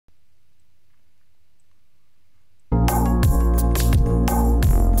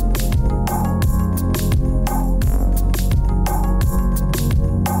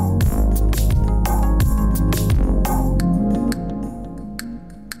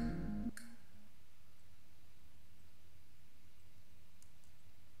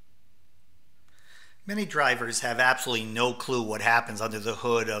Many drivers have absolutely no clue what happens under the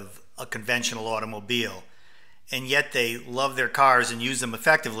hood of a conventional automobile, and yet they love their cars and use them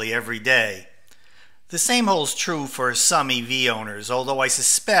effectively every day. The same holds true for some EV owners, although I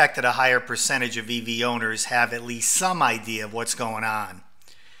suspect that a higher percentage of EV owners have at least some idea of what's going on.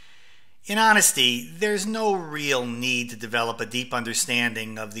 In honesty, there's no real need to develop a deep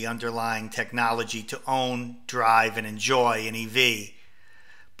understanding of the underlying technology to own, drive, and enjoy an EV.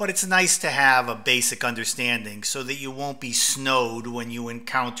 But it's nice to have a basic understanding so that you won't be snowed when you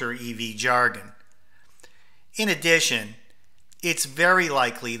encounter EV jargon. In addition, it's very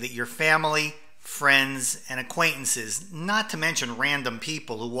likely that your family, friends, and acquaintances, not to mention random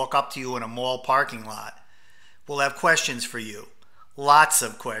people who walk up to you in a mall parking lot, will have questions for you. Lots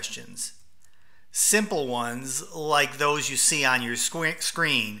of questions. Simple ones like those you see on your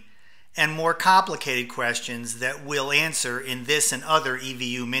screen, and more complicated questions that we'll answer in this and other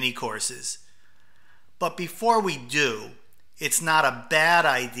EVU mini courses. But before we do, it's not a bad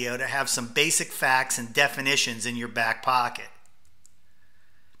idea to have some basic facts and definitions in your back pocket.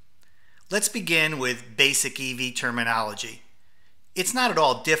 Let's begin with basic EV terminology. It's not at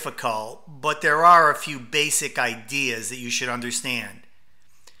all difficult, but there are a few basic ideas that you should understand.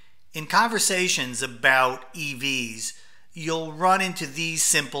 In conversations about EVs, you'll run into these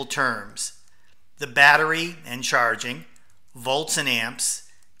simple terms: the battery and charging, volts and amps,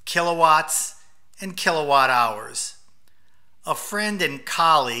 kilowatts, and kilowatt hours. A friend and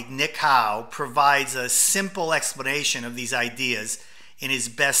colleague, Nick Howe, provides a simple explanation of these ideas in his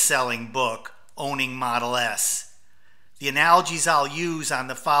best-selling book, Owning Model S. The analogies I'll use on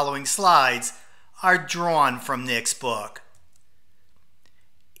the following slides are drawn from Nick's book.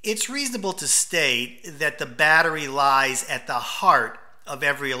 It's reasonable to state that the battery lies at the heart of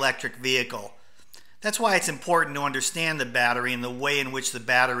every electric vehicle. That's why it's important to understand the battery and the way in which the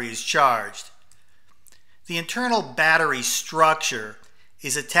battery is charged. The internal battery structure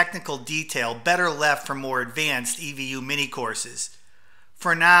is a technical detail better left for more advanced EVU mini courses.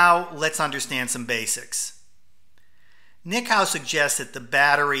 For now, let's understand some basics. Nick Howe suggests that the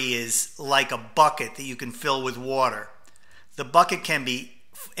battery is like a bucket that you can fill with water. The bucket can be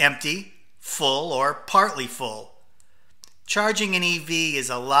empty, full, or partly full. Charging an EV is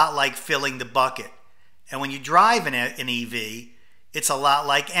a lot like filling the bucket, and when you drive an EV, it's a lot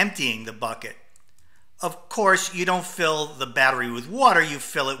like emptying the bucket. Of course, you don't fill the battery with water, you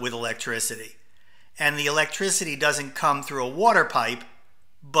fill it with electricity. And the electricity doesn't come through a water pipe,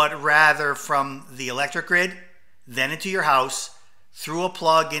 but rather from the electric grid, then into your house, through a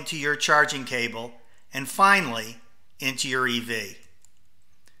plug into your charging cable, and finally into your EV.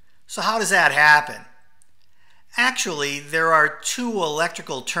 So how does that happen? Actually, there are two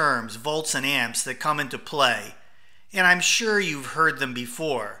electrical terms, volts and amps, that come into play, and I'm sure you've heard them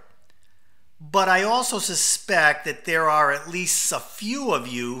before. But I also suspect that there are at least a few of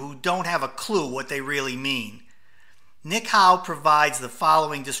you who don't have a clue what they really mean. Nick Howe provides the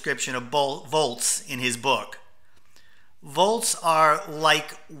following description of volts in his book. Volts are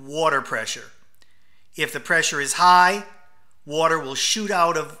like water pressure. If the pressure is high, water will shoot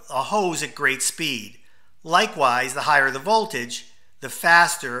out of a hose at great speed. Likewise, the higher the voltage, the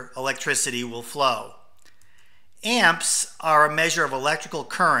faster electricity will flow. Amps are a measure of electrical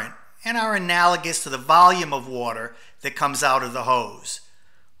current and are analogous to the volume of water that comes out of the hose.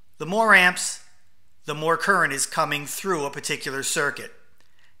 The more amps, the more current is coming through a particular circuit.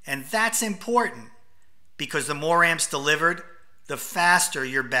 And that's important because the more amps delivered, the faster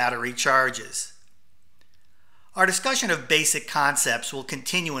your battery charges. Our discussion of basic concepts will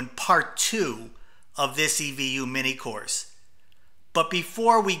continue in part 2 of this EVU mini course. But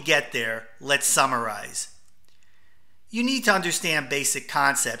before we get there, let's summarize. You need to understand basic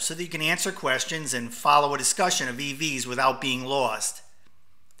concepts so that you can answer questions and follow a discussion of EVs without being lost.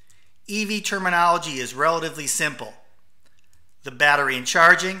 EV terminology is relatively simple: the battery and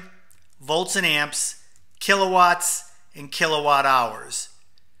charging, volts and amps, kilowatts, and kilowatt hours.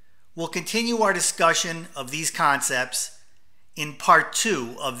 We'll continue our discussion of these concepts in part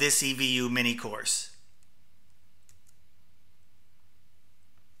 2 of this EVU mini course.